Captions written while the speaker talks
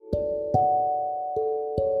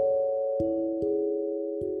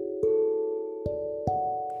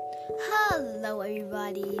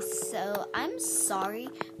everybody. So I'm sorry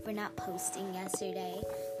for not posting yesterday,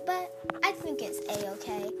 but I think it's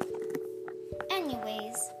a-okay.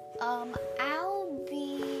 Anyways, I'll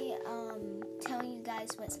be telling you guys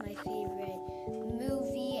what's my favorite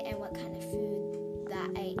movie and what kind of food that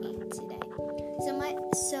I ate today.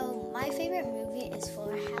 So my favorite movie is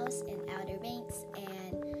Fuller House and Outer Banks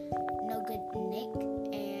and No Good Nick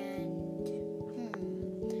and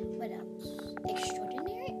what else?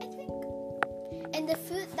 Extraordinary, I think. And the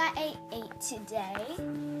food that I ate today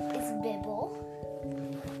is Bibble.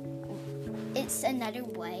 It's another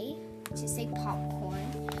way to say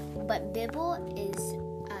popcorn, but Bibble is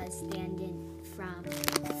stand-in from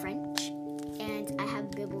French, and I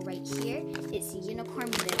have Bibble right here. It's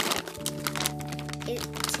unicorn Bibble. It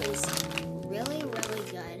tastes really, really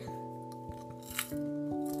good.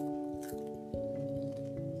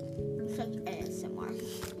 Such ASMR.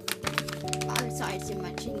 I'm sorry to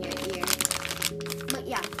mention your ear. But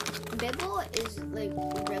yeah, Bibble is like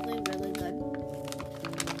really, really good.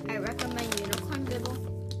 I recommend unicorn Bibble.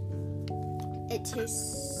 It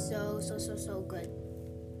tastes so good.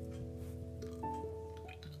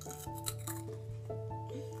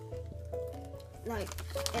 Like,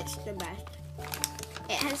 it's the best.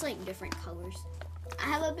 It has like different colors. I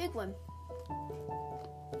have a big one.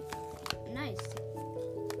 Nice.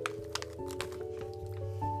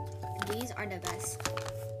 These are the best.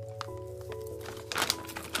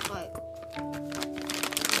 Like,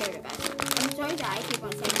 they're the best. I'm sorry that I keep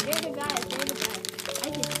on saying they're the best. They're the best. I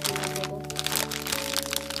just do my Bibble.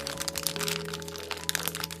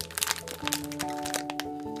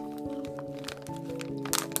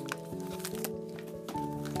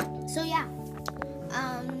 So yeah,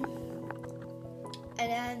 and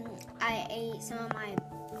then I ate some of my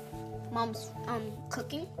mom's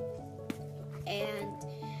cooking, and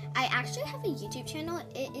I actually have a YouTube channel.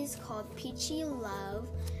 It is called Peachy Love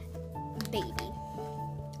Baby.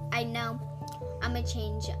 I know I'm gonna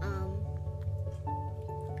change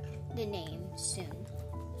the name soon,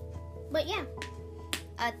 but yeah.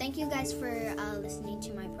 Thank you guys for listening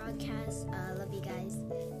to my broadcast. Love you guys.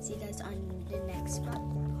 See you guys on the next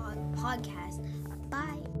podcast.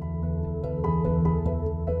 Bye.